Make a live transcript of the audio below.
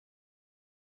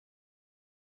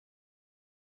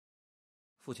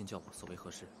父亲叫我所为何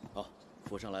事？哦，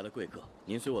府上来了贵客，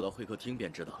您随我到会客厅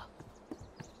便知道了。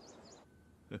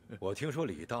我听说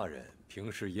李大人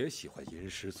平时也喜欢吟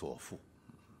诗作赋。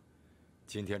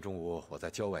今天中午我在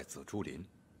郊外紫竹林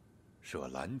设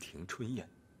兰亭春宴，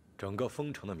整个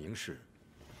丰城的名士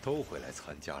都会来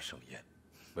参加盛宴，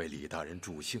为李大人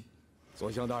助兴。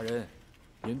左相大人，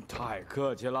您太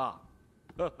客气了。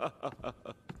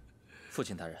父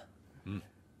亲大人，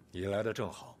你来的正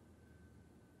好。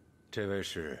这位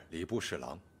是礼部侍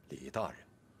郎李大人。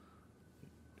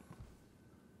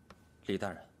李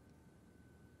大人。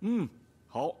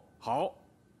好，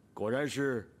果然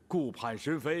是顾盼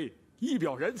神飞，一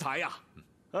表人才呀！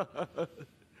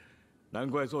难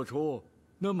怪做出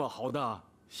那么好的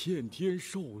先天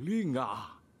授令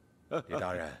啊！李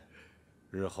大人，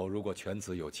日后如果犬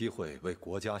子有机会为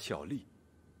国家效力，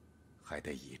还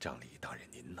得倚仗李大人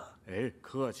您呢。哎，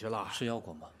客气了。是妖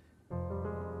国吗？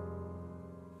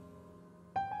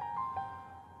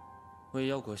为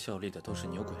妖国效力的都是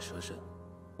牛鬼蛇神，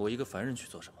我一个凡人去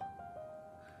做什么？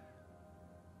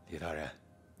李大人，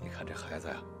你看这孩子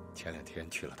呀，前2天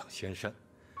去了趟仙山，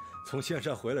从仙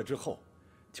山回来之后，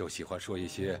就喜欢说一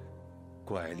些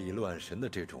怪力乱神的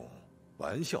这种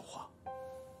玩笑话。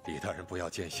李大人不要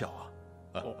见笑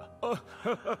啊！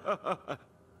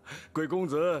贵公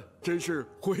子真是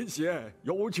诙谐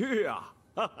有趣啊！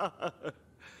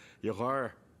一会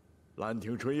儿兰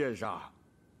亭春宴上，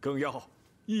更要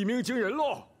一鸣惊人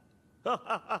喽！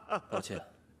抱歉，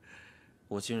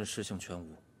我今日事情全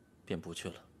无，便不去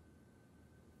了。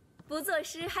不作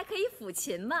诗还可以抚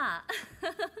琴嘛。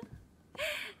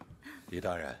李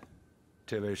大人，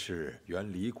这位是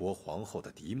原离国皇后的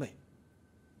嫡妹，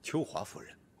秋华夫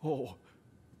人。哦，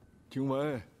听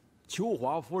闻秋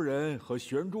华夫人和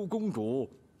玄珠公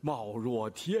主貌若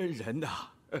天人呐。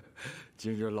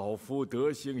今日老夫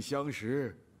得幸相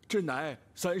识，真乃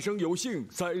三生有幸，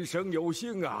三生有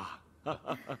幸啊！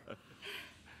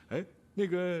哎，那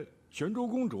个玄珠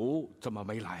公主怎么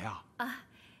没来啊？啊，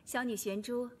小女玄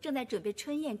珠正在准备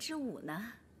春宴之舞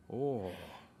呢。哦，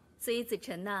所以子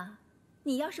晨呐，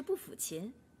你要是不抚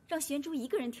琴，让玄珠一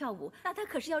个人跳舞，那她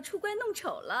可是要出乖弄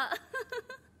丑了。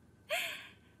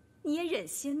你也忍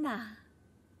心呐？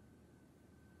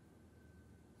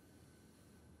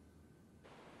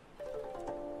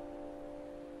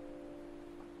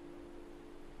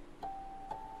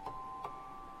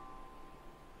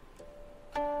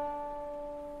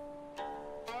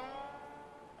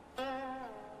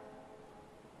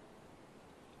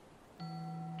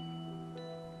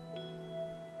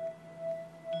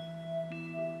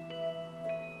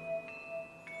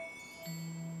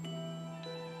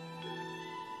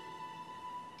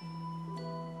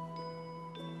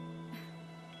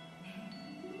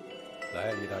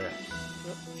来，李大人，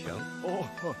请。哦，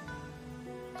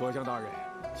左相大人，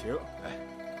请。哎，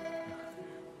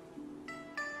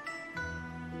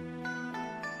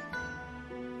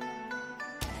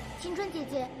青春姐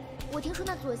姐，我听说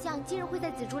那左相今日会在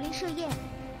紫竹林设宴。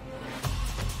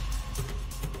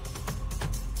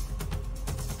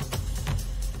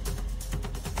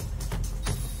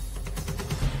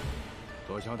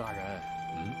左相大人，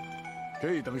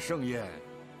这等盛宴，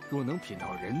若能品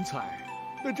到人才，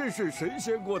那真是神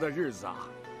仙过的日子啊！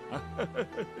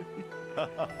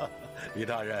李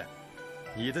大人，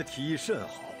你的提议甚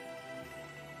好。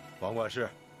王管事，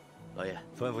老爷，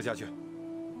吩咐下去。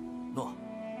诺。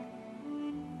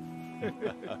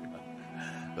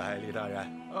来，李大人。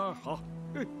啊，好。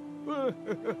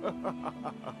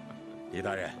李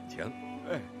大人，请。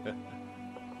哎。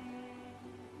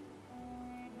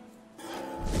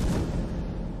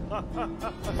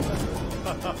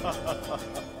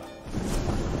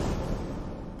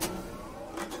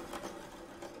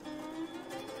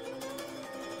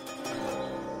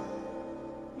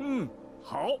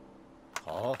好，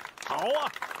好，好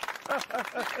啊！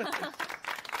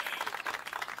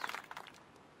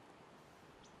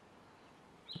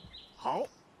好，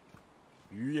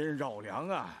余音绕梁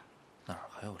啊！哪儿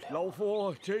还有梁？老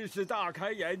夫真是大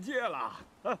开眼界了。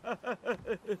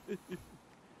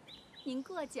您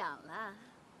过奖了。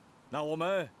那我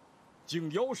们敬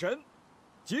妖神，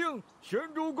敬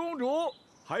玄珠公主，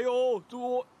还有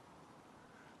左。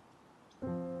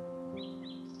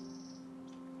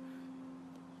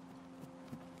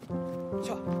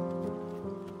撤！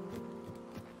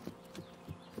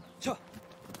撤！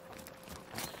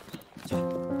撤！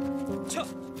撤！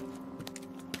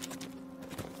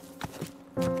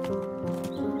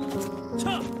撤！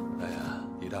哎呀，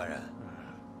李大人，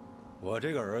我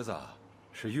这个儿子啊，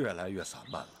是越来越散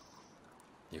漫了。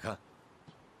你看，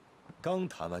刚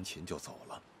弹完琴就走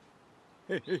了。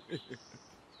嘿嘿嘿嘿。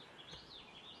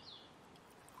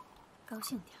高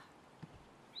兴点儿，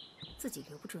自己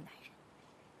留不住男人，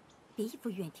别一副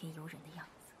怨天尤人的样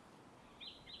子。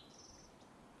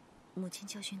母亲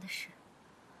教训的是。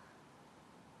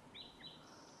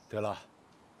对了，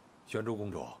玄珠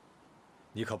公主，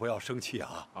你可不要生气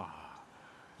啊！啊，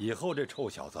以后这臭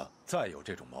小子再有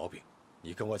这种毛病，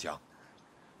你跟我讲，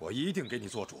我一定给你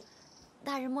做主。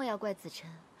大人莫要怪子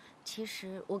辰，其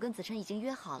实我跟子辰已经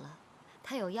约好了，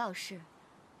他有要事，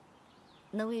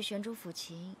能为玄珠抚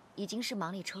琴，已经是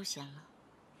忙里抽闲了。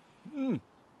嗯，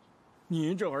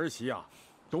您这儿媳啊，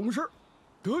懂事，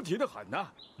得体的很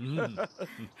呐。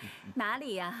哪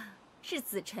里呀，是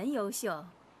子辰优秀，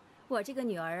我这个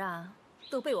女儿啊，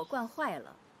都被我惯坏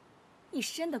了，一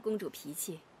身的公主脾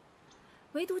气，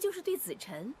唯独就是对子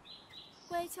辰，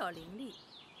乖巧伶俐，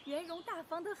圆融大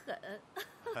方的很。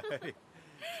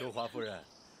秋华夫人，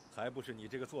还不是你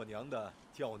这个做娘的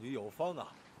教女有方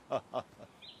啊！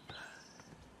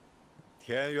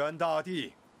天元大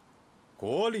地，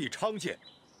国力昌健。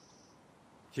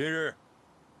今日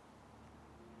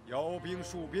邀兵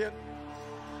戍边，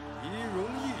仪容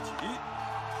一体，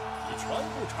已全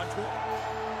部铲除。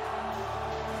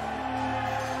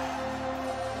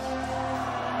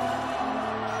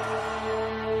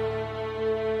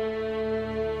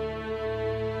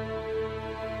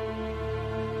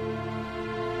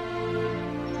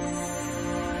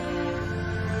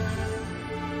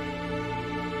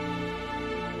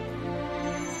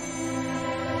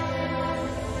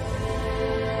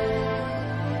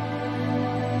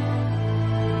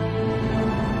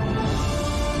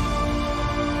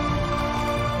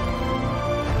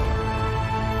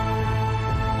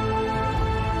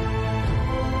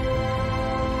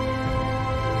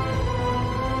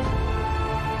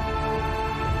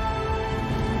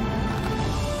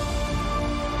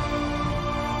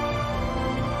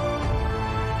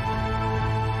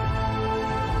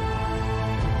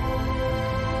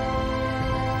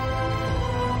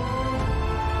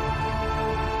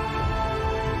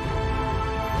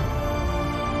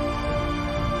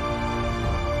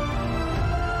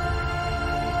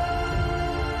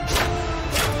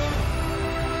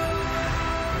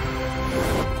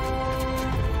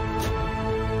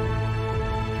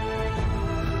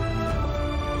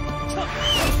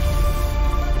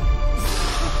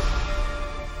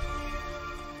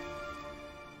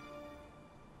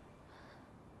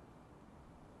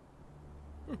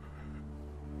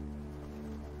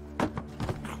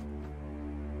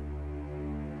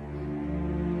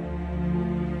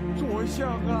左相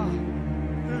啊！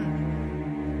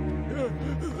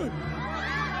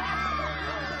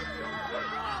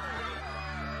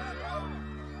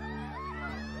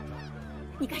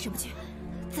你干什么去？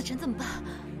子辰怎么办？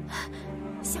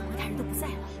相国大人都不在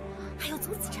了，还要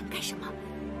阻子辰干什么？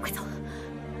快走！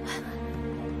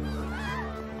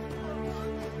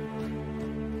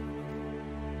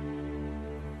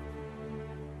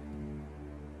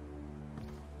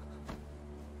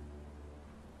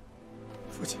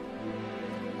父亲，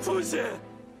父亲，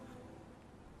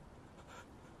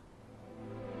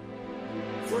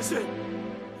父亲，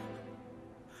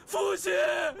父亲，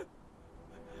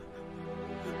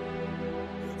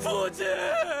父亲！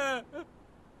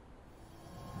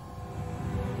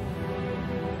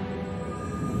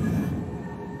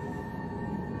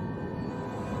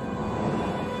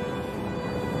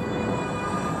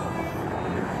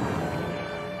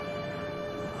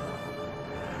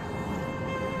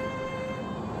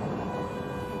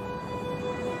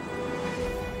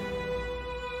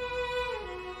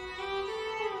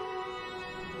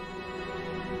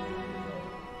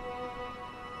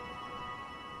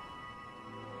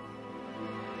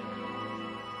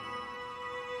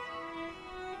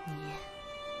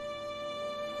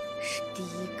是第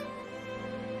一个，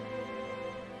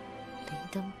灵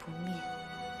灯不灭，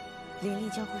灵力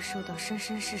将会受到生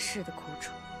生世世的苦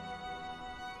楚。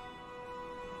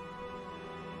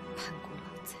叛国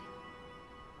老贼，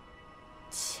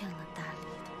欠了大礼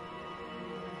的，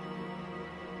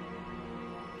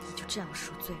你就这样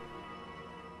赎罪吗？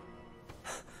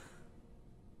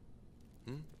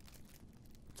嗯，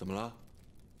怎么了？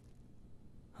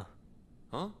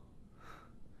啊？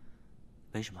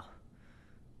没什么。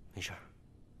没事儿。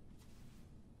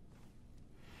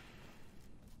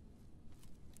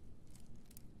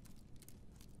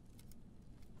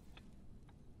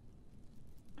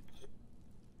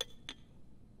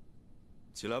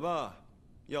起来吧，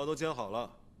药都煎好了。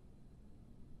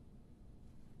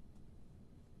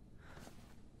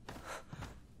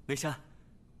梅山，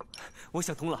我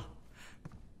想通了，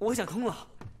我想通了。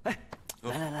哎，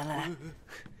来，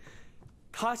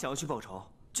他想要去报仇。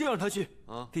就让他去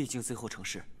啊！毕竟最后成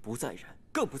事不在人，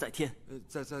更不在天。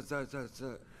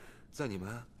在你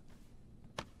们。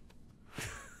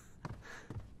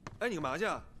哎，你干嘛去？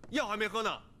药还没喝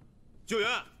呢。九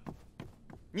元，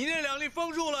你那2粒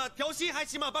封住了，调息还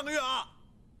起码半个月啊。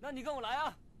那你跟我来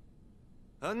啊。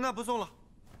那不送了。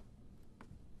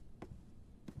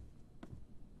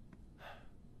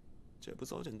这不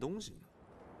糟践东西呢。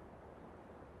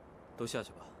都下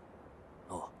去吧。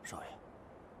哦，少爷。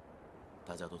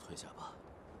大家都退下吧。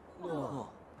哦。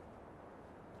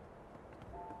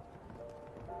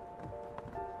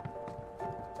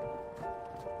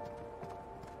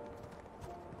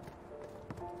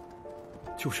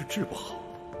就是治不好，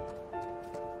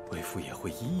为父也会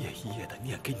一页一页的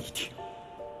念给你听。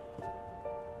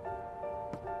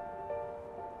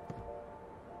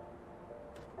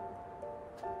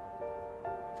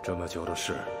这么久的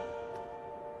事，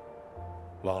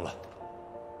忘了。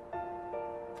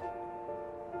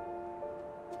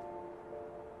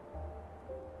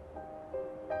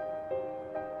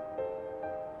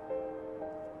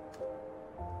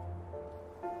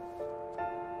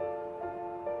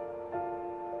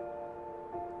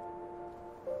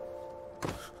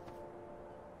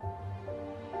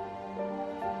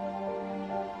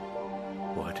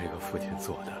我这个父亲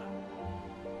做的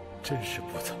真是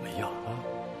不怎么样啊！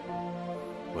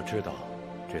我知道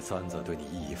这簪子对你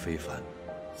意义非凡，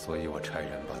所以我差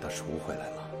人把它赎回来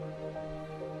了。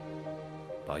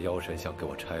把妖神像给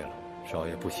我拆了，少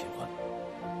爷不喜欢。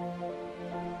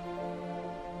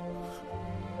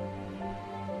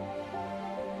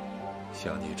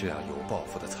像你这样有抱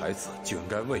负的才子，就应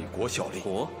该为国效力。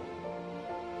国？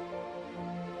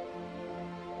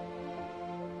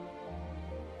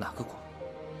哪个国？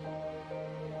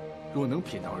若能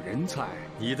品到人才，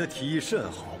你的提议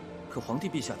甚好。可皇帝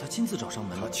陛下他亲自找上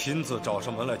门他亲自找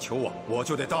上门来求我，我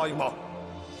就得答应吗？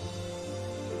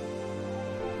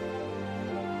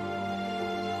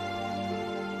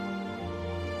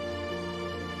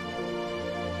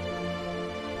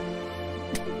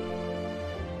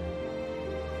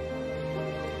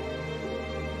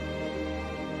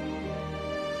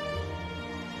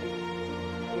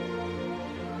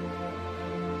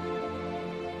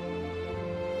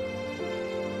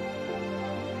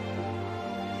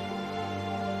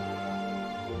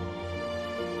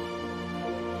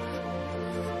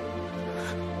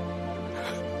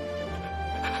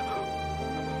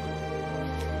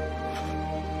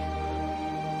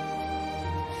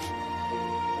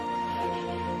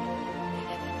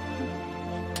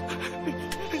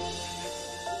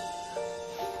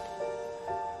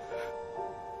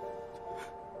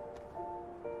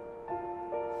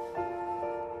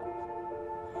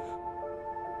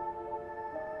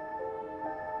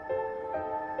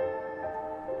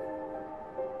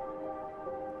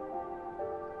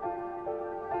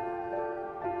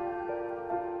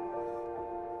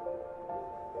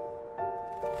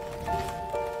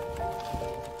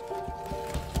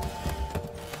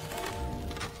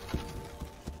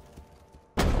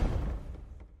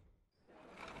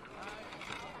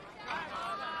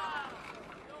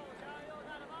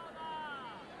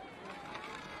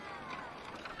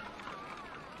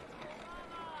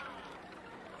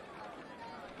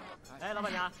哎，老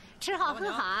板娘，吃好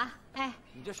喝好啊！哎，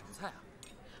你这什么菜啊？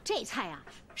这菜呀，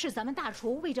是咱们大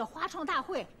厨为这花创大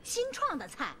会新创的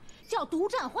菜，叫独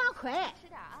占花魁。吃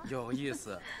点啊，有意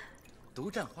思，独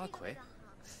占花魁，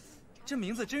这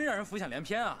名字真让人浮想联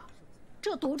翩啊！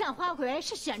这独占花魁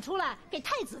是选出来给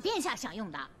太子殿下享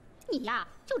用的，你呀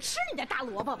就吃你的大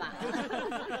萝卜吧。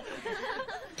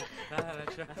来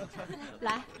吃，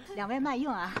来，2位慢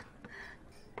用啊。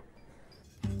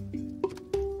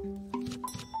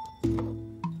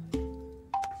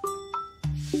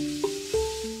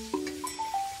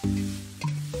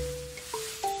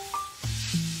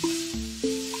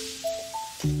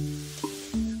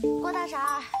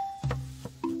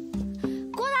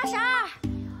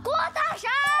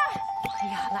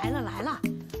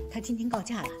今天告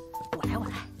假了，我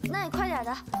来。那你快点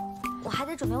的，我还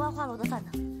得准备万花楼的饭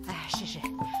呢。哎，是。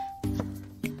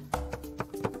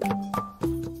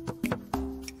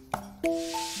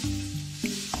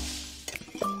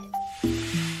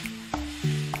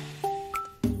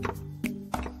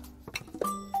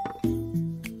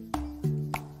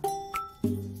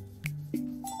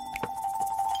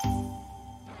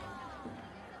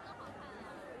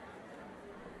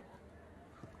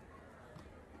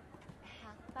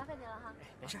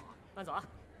没事，慢走啊。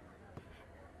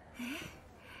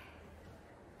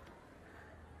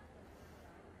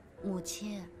母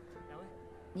亲，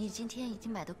你今天已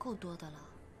经买的够多的了。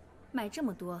买这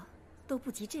么多，都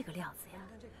不及这个料子呀。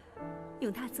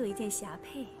用它做一件霞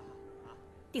帔，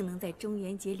定能在中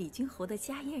元节李君侯的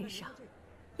家宴上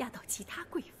压倒其他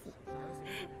贵妇。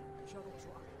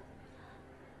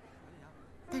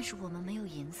但是我们没有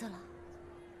银子了。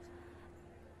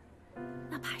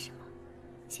那怕什么？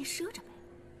先赊着呗。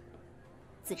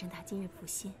子辰他今日负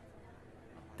心，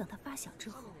等他发小之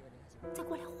后，再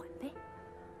过来还呗。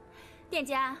店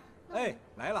家，哎，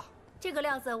来了。这个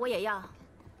料子我也要。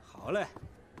好嘞。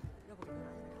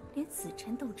连子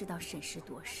辰都知道审时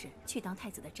度势，去当太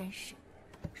子的沾事，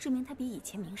说明他比以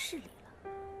前明事理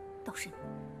了。倒是你，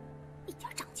一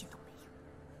点长进都没有。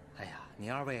哎呀，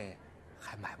您二位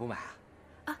还买不买啊？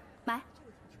啊，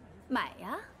买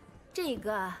呀！这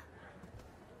个，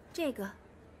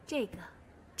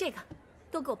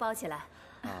都给我包起来。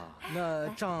啊，那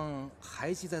账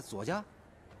还记在左家？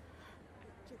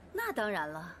那当然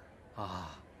了。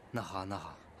啊，那好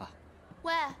啊。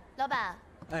喂，老板。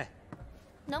哎，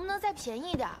能不能再便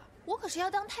宜点？我可是要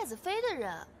当太子妃的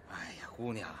人。哎呀，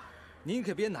姑娘，您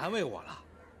可别难为我了。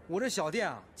我这小店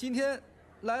啊，今天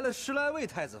来了10来位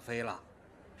太子妃了，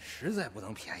实在不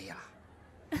能便宜了。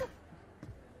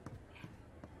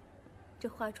这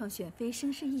花创选妃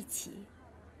声势一起，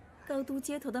高都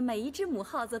街头的每一只母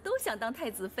耗子都想当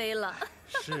太子妃了。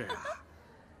是啊。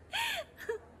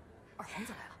二皇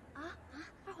子来了啊！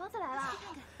二皇子来了！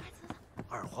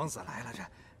二皇子来了，这。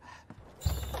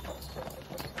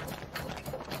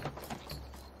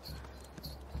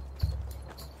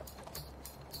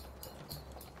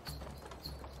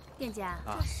店家，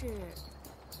啊，这是。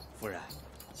夫人，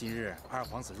今日二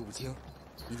皇子入京，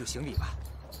您就行礼吧。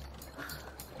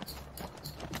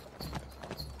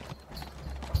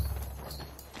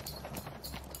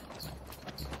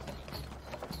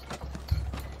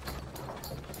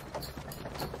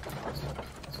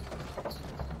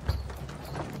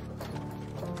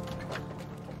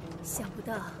想不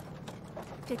到，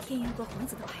这天元国皇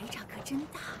子的排场可真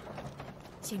大。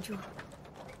玄珠，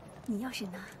你要是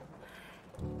能，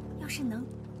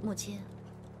母亲，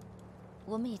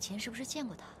我们以前是不是见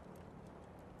过他？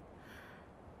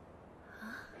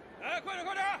啊！哎，快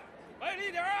点，卖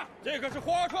力点啊！这可是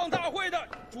花创大会的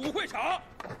主会场，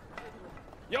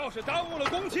要是耽误了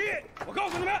工期，我告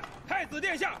诉你们，太子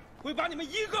殿下会把你们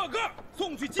一个个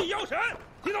送去祭妖神，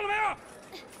听到了没有？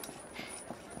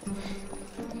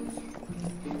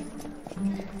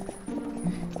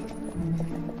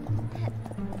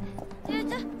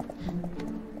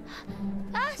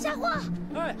下货！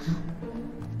哎，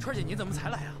川姐，你怎么才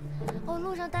来啊？我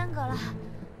路上耽搁了。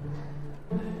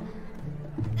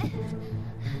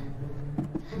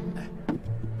哎，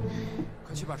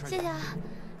快去吧，川姐。谢谢啊。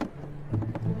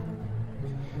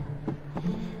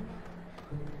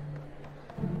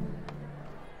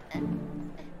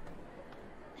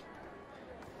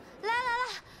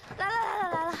来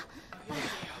了！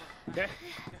给，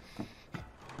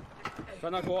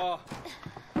川大厨。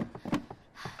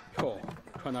哟，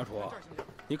川大厨，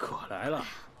你可来了。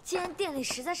今天店里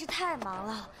实在是太忙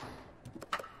了，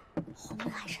红人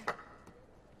还是。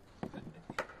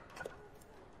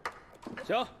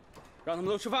行，让他们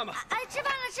都吃饭吧。哎，吃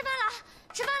饭了！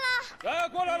来，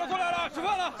过来了，吃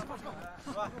饭了。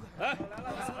来，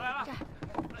这儿，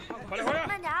快点，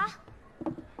慢点啊！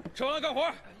吃完了干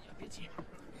活。别急，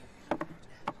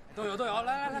都有，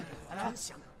来。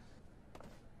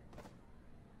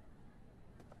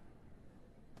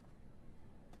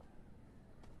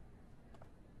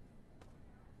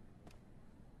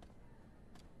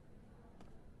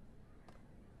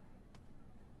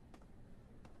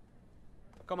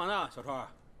干嘛呢，小川？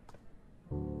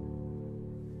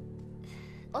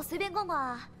我随便逛逛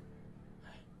啊。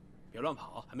别乱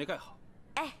跑，还没盖好。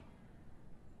哎。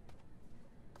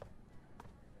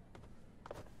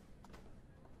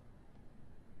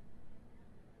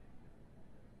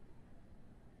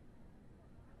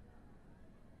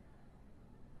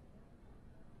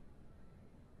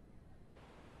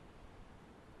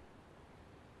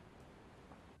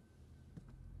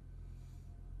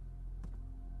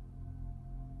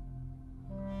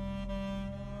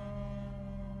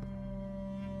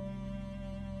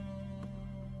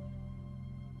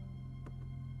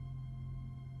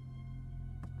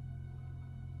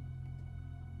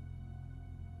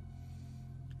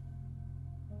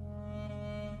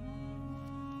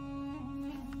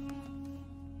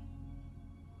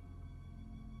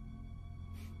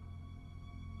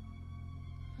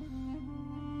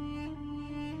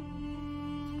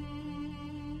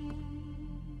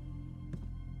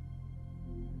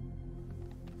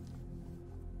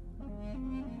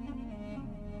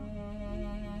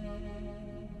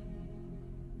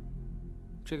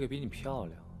这个比你漂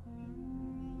亮，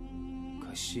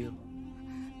可惜了。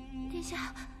殿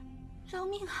下，饶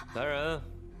命啊！来人，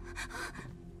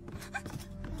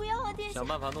不要啊，殿下！想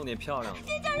办法弄点漂亮的。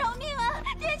殿下饶命啊！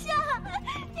殿下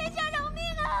饶命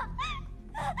啊！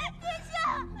殿下！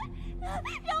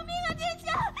饶命啊，殿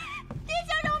下！殿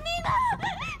下饶命啊！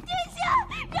殿下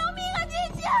饶命啊！殿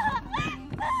下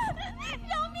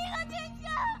饶命啊！殿下！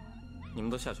你们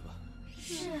都下去吧。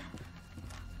是。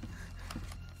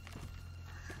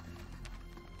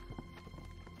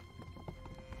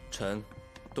臣，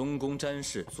东宫詹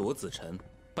事左子臣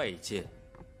拜见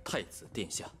太子殿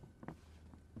下。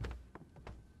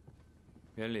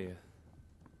元礼，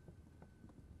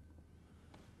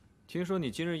听说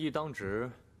你今日一当值，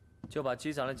就把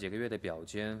积攒了几个月的表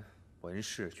笺、文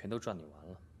饰全都撰拟完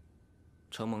了。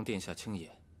承蒙殿下轻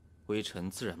言，微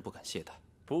臣自然不敢懈怠。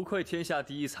不愧天下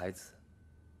第一才子。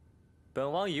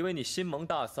本王以为你新蒙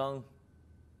大丧，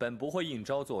本不会应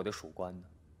召做我的属官的。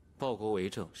报国为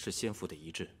政是先父的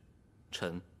遗志，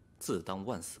臣自当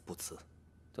万死不辞。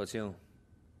左卿，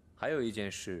还有一件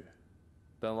事，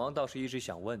本王倒是一直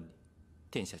想问你。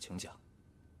殿下请讲。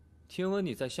听闻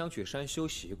你在香雪山修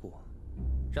习过，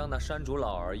让那山主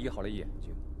老儿医好了眼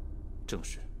睛。正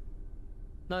是。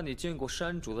那你见过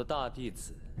山主的大弟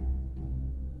子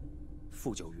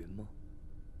傅九云吗？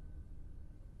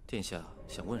殿下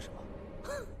想问什么？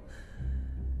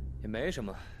也没什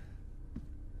么，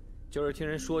就是听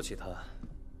人说起他，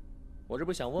我这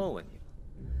不想问问你吗？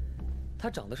他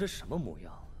长得是什么模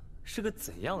样？是个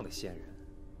怎样的仙人？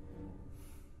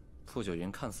傅九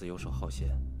云看似游手好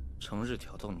闲，成日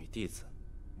挑逗女弟子，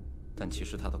但其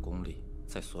实他的功力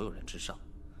在所有人之上，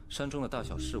山中的大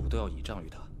小事务都要倚仗于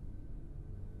他。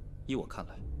依我看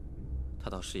来，他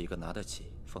倒是一个拿得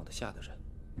起放得下的人。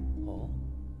哦，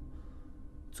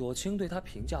左卿对他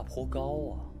评价颇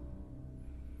高啊。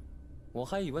我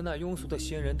还以为那庸俗的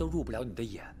仙人都入不了你的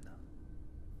眼呢。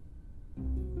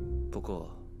不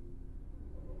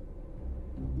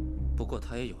过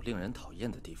他也有令人讨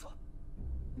厌的地方。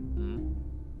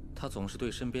他总是对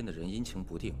身边的人阴晴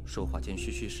不定，说话间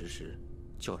虚虚实实，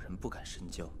叫人不敢深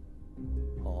交。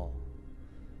哦，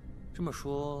这么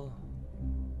说，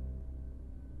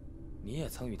你也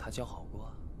曾与他交好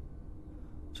过？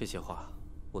这些话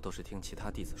我都是听其他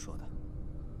弟子说的。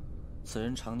此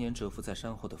人常年蛰伏在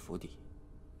山后的府邸，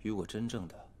与我真正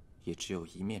的也只有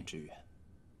一面之缘。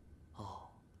哦，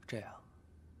这样。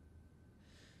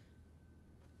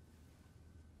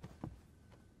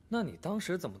那你当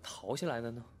时怎么逃下来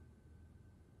的呢？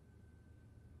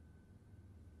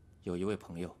有一位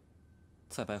朋友，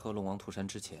在白鹤龙王屠山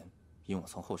之前，引我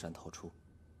从后山逃出。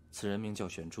此人名叫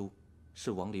玄珠，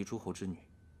是王离诸侯之女。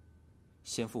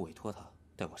先父委托他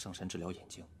带我上山治疗眼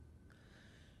睛。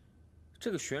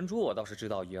这个玄珠我倒是知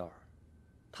道一二，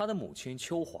他的母亲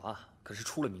秋华可是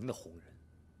出了名的红人。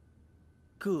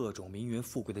各种名媛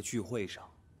富贵的聚会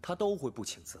上，他都会不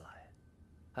请自来。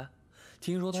哎，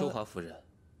听说他秋华夫人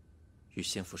与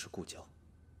先父是故交。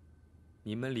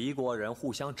你们离国人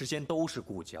互相之间都是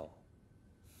故交。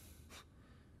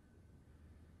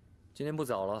今天不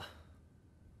早了，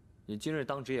你今日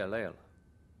当值也累了，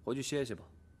回去歇歇吧。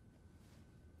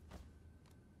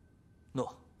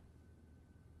诺。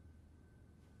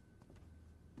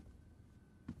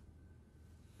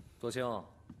左卿，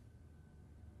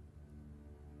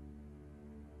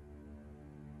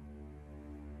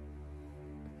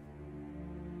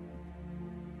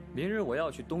明日我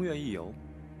要去东苑一游，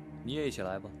你也一起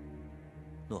来吧。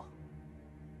诺。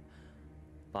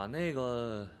把那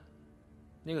个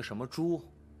什么猪，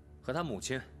和他母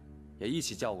亲，也一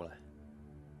起叫过来。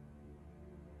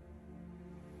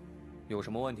有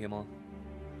什么问题吗？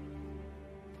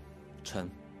臣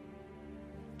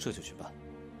这就去办。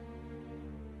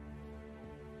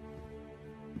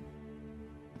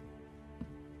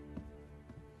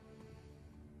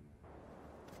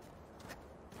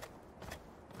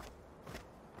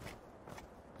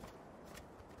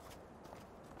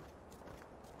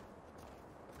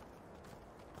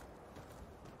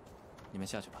你们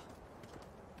下去吧。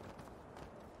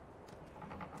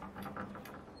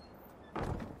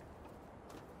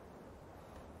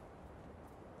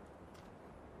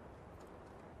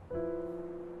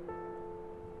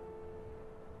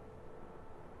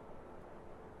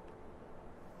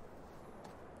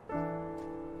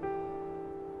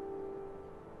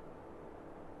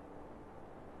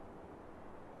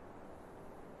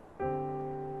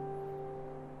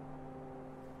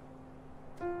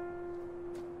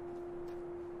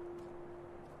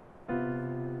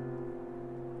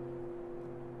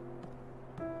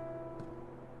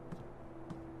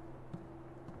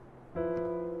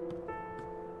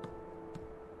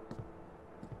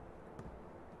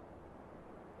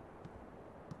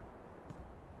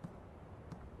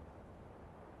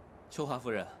秋华夫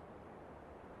人。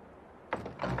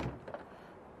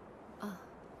哦，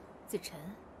子晨。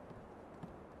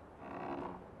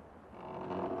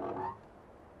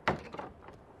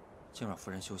先让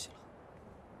夫人休息了。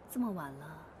这么晚了，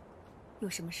有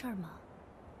什么事儿吗？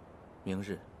明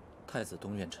日，太子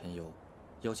东院陈游，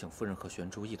邀请夫人和玄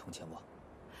珠一同前往。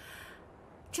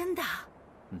真的？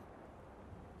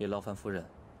也劳烦夫人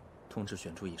通知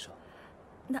玄珠一声。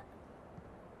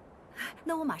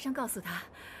那我马上告诉他。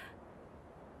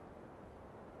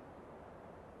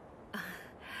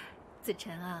子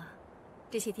晨啊，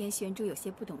这些天玄珠有些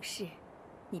不懂事，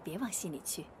你别往心里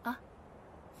去啊。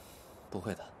不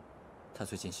会的，她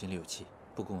最近心里有气，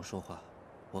不跟我说话，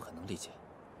我很能理解。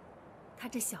她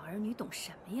这小儿女懂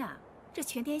什么呀？这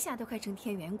全天下都快成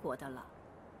天元国的了，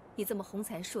你这么宏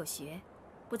才硕学，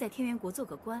不在天元国做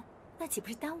个官，那岂不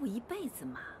是耽误一辈子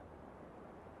吗？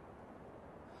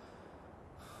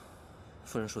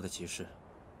夫人说的极是，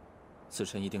子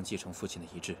臣一定继承父亲的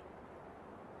遗志，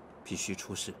必须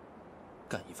出仕，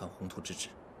干一番宏图之志。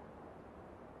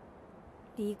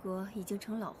离国已经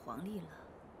成老皇帝了，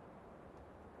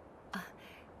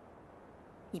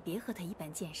你别和他一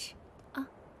般见识，啊！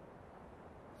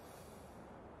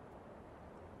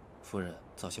夫人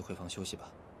早些回房休息吧，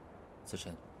子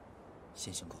臣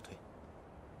先行告退。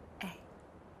哎。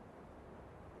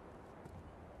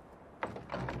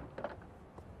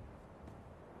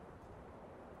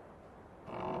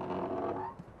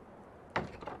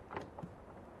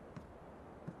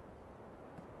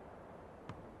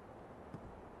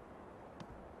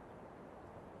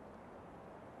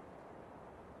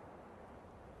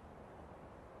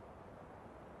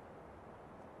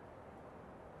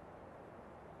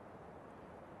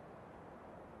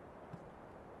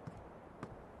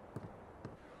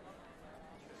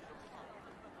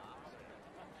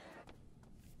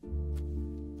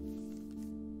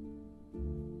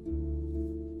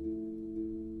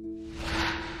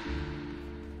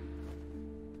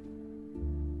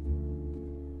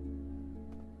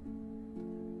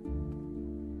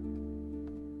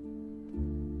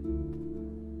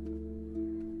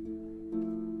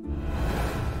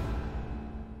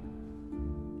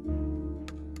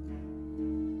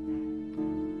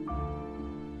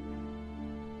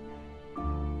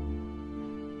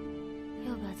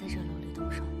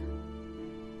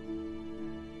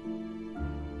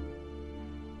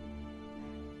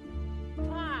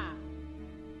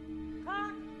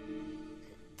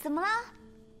怎么了？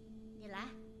你来，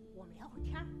我们聊会儿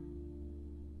天儿。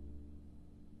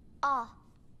哦。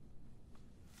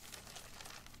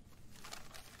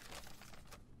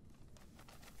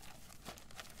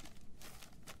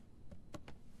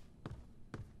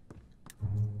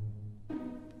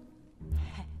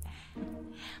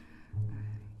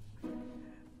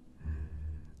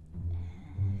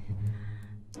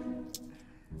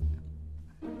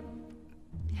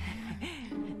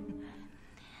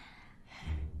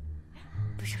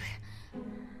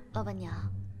老板娘，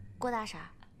郭大婶儿，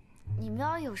你们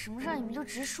要是有什么事儿，你们就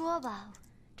直说吧。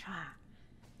川儿，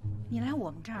你来我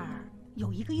们这儿有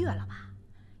1个月了吧？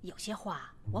有些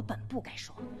话我本不该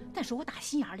说，但是我打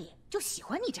心眼里就喜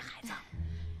欢你这孩子。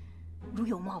如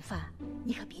有冒犯，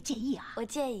你可别介意啊。我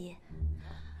介意。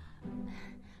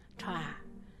川儿，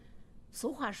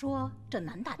俗话说这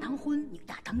男大当婚，女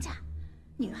大当嫁，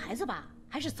女孩子吧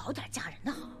还是早点嫁人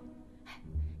的好。哎，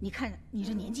你看你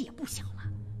这年纪也不小了。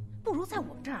不如在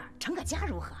我们这儿成个家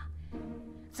如何？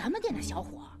咱们店的小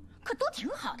伙可都挺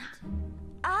好的。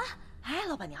啊！哎，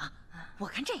老板娘，我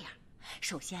看这样，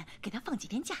首先给他放几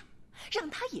天假，让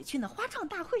他也去那花创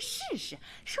大会试试，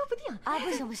说不定……啊，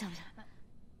不行不行不行！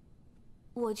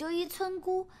我就一村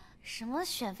姑，什么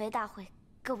选妃大会，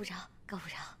够不着够不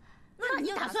着。那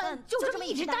你打算就这么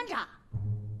一直单着？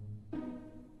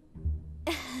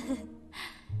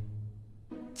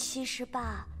其实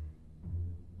吧。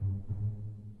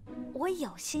我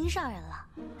有心上人了，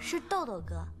是豆豆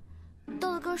哥。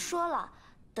豆豆哥说了，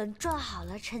等赚好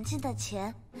了陈进的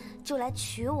钱，就来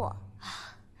娶我。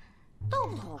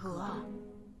豆豆哥，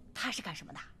他是干什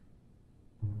么的？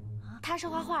他是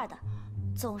画画的，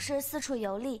总是四处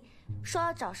游历，说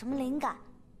要找什么灵感。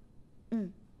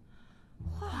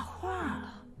画画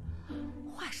的，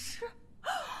画师？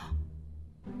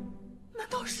难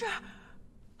道是？啊，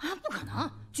不可能，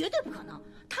绝对不可能！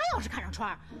他要是看上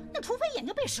川儿，那除非眼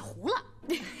睛被使糊了。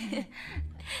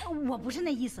我不是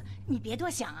那意思，你别多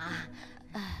想啊。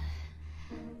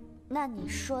那你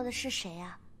说的是谁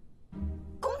呀？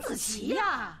公子琪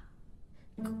呀。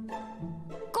公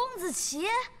子琪？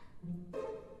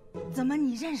怎么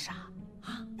你认识啊？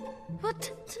我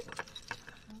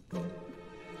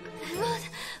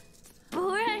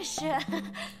不认识。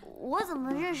我怎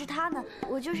么认识他呢？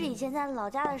我就是以前在老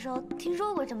家的时候听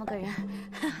说过这么个人。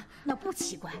那不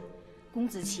奇怪，公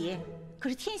子琪可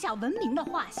是天下闻名的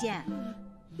画仙。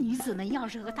女子们要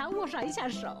是和他握上一下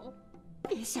手，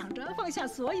别想着放下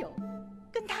所有，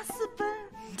跟他私奔。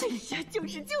哎呀，就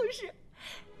是，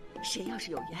谁要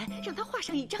是有缘让他画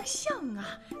上一张像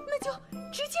啊，那就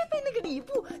直接被那个礼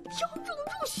部挑中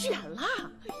入选了。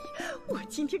哎呀，我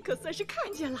今天可算是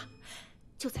看见了，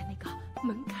就在那个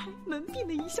门开门闭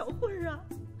的一小会儿啊，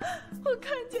我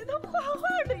看见他画画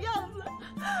的样子。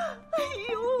哎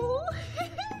呦！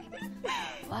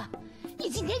你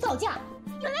今天造假，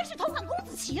原来是偷看公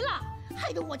子琪了，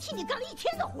害得我替你干了一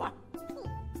天的活。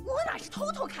我哪是偷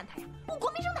看他呀？我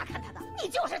光明正大看他的。你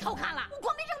就是偷看了，我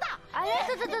光明正大。哎，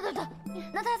等，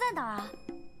那他在哪儿啊？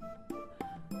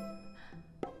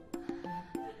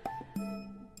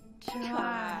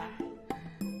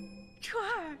川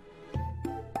儿。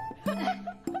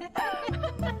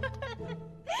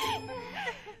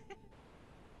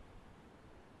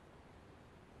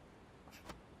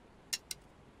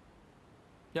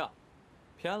呀，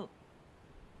偏了。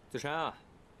子晨啊，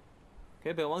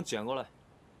给本王捡过来。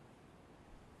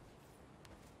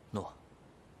诺。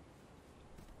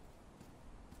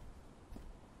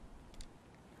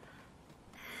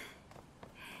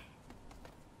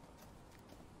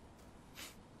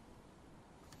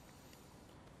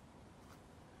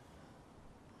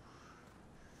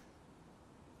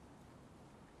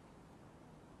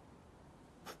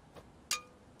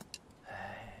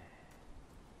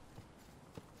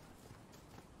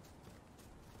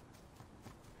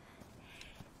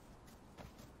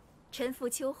臣妇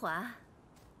秋华。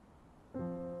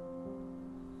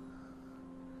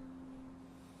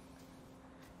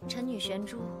臣女玄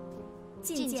珠，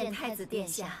觐见太子殿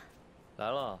下。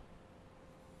来了。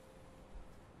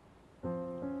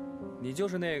你就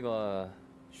是那个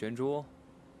玄珠？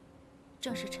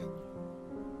正是臣女。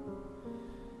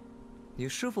你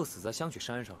师父死在香雪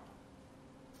山上了，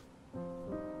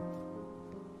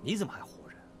你怎么还活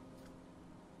着？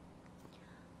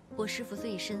我师父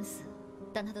虽已身死，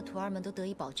但他的徒儿们都得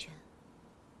以保全。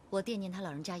我惦念他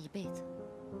老人家一辈子，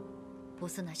不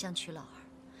似那相娶老儿，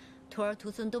徒儿徒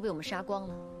孙都被我们杀光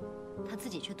了，他自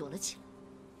己却躲了起来。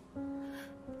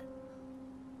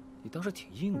你倒是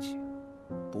挺硬气，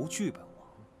不惧本王。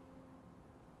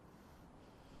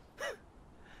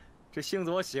这性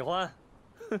子我喜欢。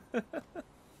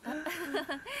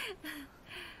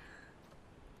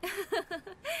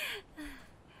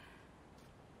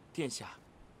殿下，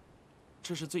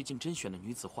这是最近甄选的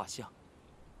女子画像。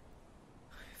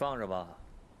放着吧，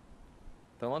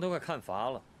本王都快看乏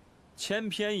了，千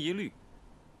篇一律，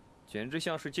简直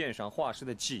像是鉴赏画师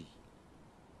的技艺。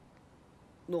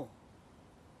诺。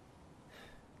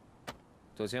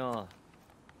左卿啊，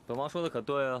本王说的可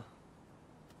对啊？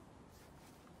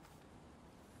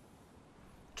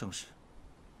正是，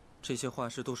这些画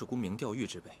师都是沽名钓誉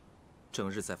之辈，整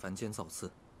日在凡间造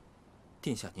次。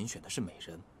殿下您选的是美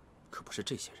人，可不是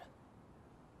这些人。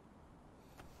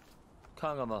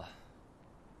看看吧，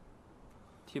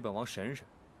替本王审审。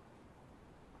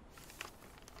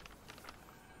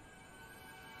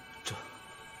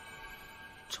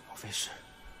这莫非是？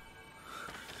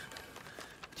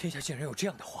天下竟然有这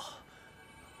样的画！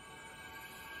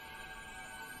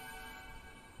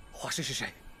画师是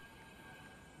谁？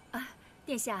啊，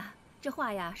殿下，这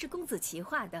画呀是公子琪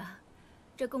画的。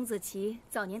这公子琪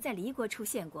早年在离国出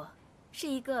现过，是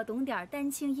一个懂点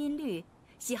丹青音律、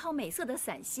喜好美色的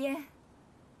散仙。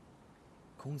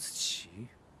公子琪，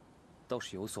倒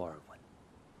是有所耳闻。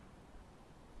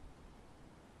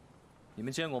你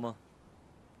们见过吗？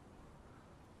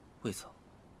未曾。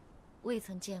未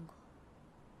曾见过。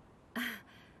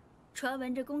传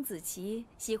闻这公子琪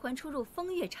喜欢出入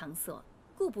风月场所，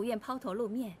故不愿抛头露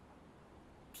面，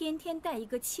天天戴一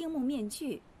个青木面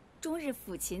具，终日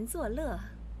抚琴作乐。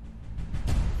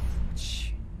抚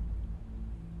琴，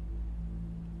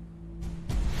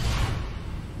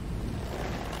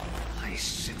还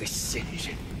是个仙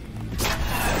人。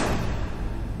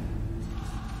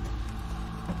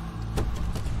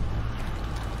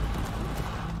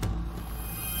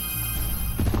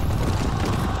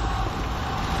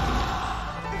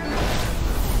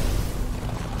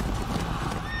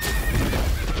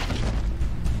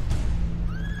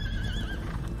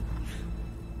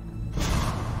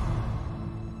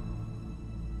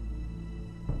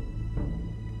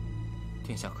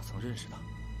殿下可曾认识他？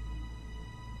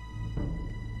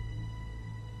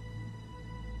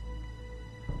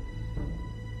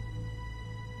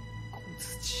公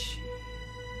子琪，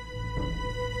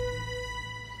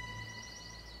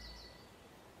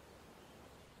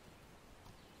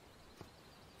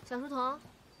小书童，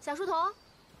小书童，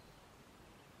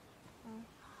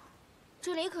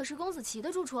这里可是公子琪的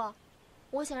住处，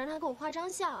我想让他给我画张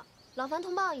像，劳烦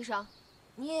通报一声。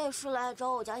你也是来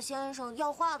找我家先生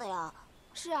要画的呀？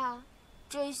是啊，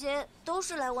这些都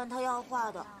是来问他要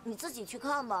画的，你自己去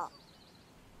看吧。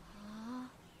啊！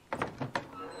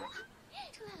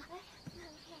出来了！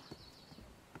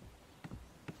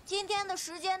今天的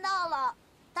时间到了，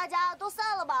大家都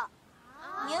散了吧。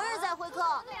明日再会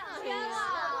客。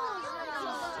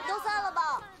都散了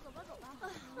吧。走吧走吧，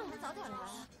让他早点来。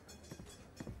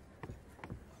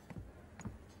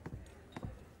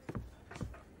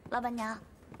老板娘，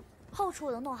后厨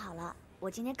我都弄好了，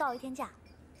我今天告1天假。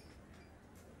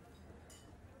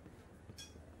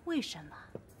为什么？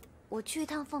我去一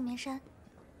趟凤眠山，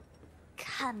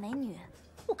看美女。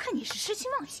我看你是痴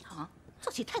心妄想，做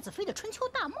起太子妃的春秋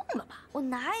大梦了吧？我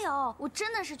哪有？我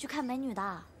真的是去看美女的。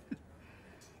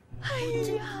哎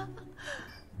呀，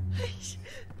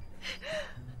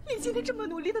你今天这么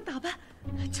努力的打扮，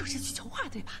就是去求画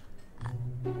对吧？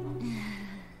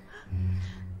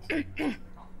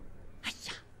哎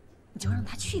呀，你就让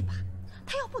他去吧，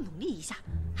他要不努力一下，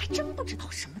还真不知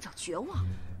道什么叫绝望。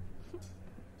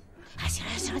哎，行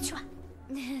了行了，去吧。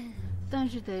但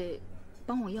是得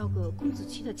帮我要个公子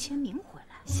期的签名回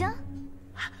来。行，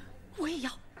我也要。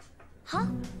好。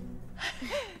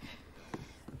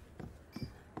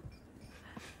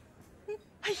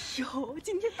哎呦，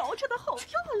今天捯饬的好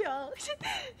漂亮！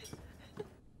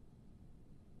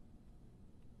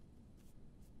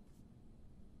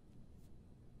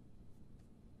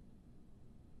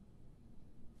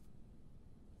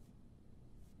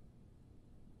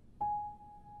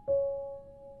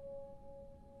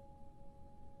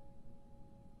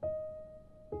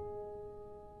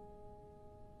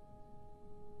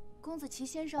公子期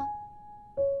先生。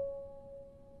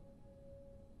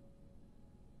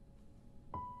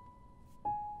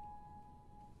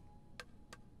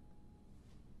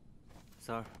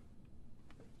三儿，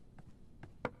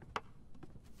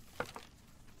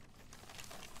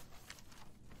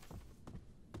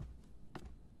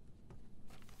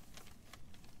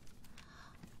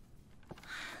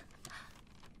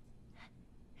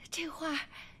这画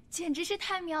简直是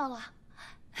太妙了。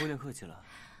姑娘客气了。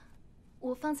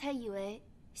我方才以为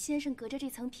先生隔着这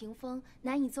层屏风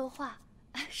难以作画，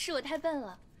是我太笨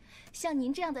了。像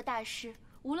您这样的大师，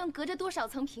无论隔着多少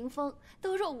层屏风，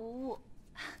都若无物。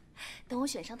等我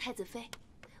选上太子妃，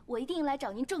我一定来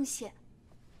找您重谢。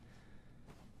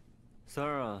三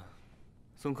儿啊，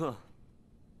送客。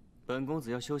本公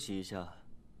子要休息一下，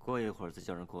过一会儿再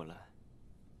叫人过来。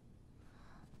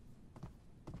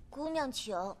姑娘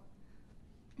请。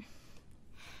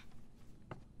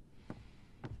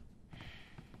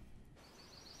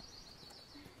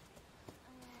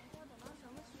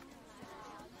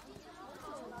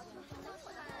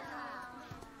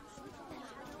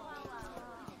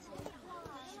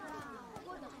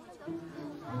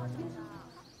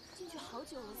进去好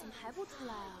久了，怎么还不出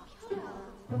来啊？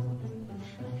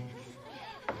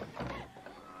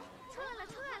出来了，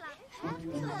出来了，出来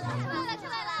了，出来了，出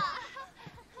来了！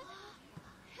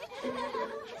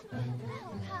太好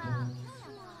看啊！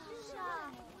是啊，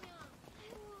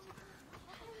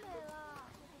太美了！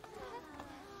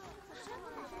可真美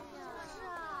呀！是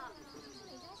啊，是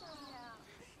哪家小姐啊？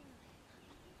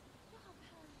真好看。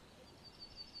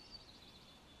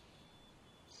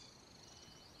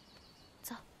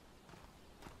走。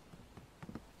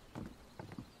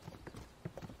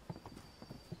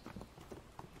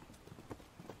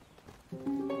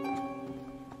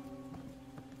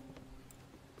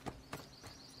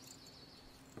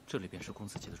这里便是公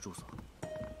子期的住所。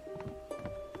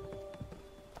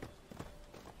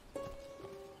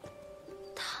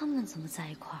他们怎么在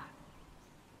一块儿？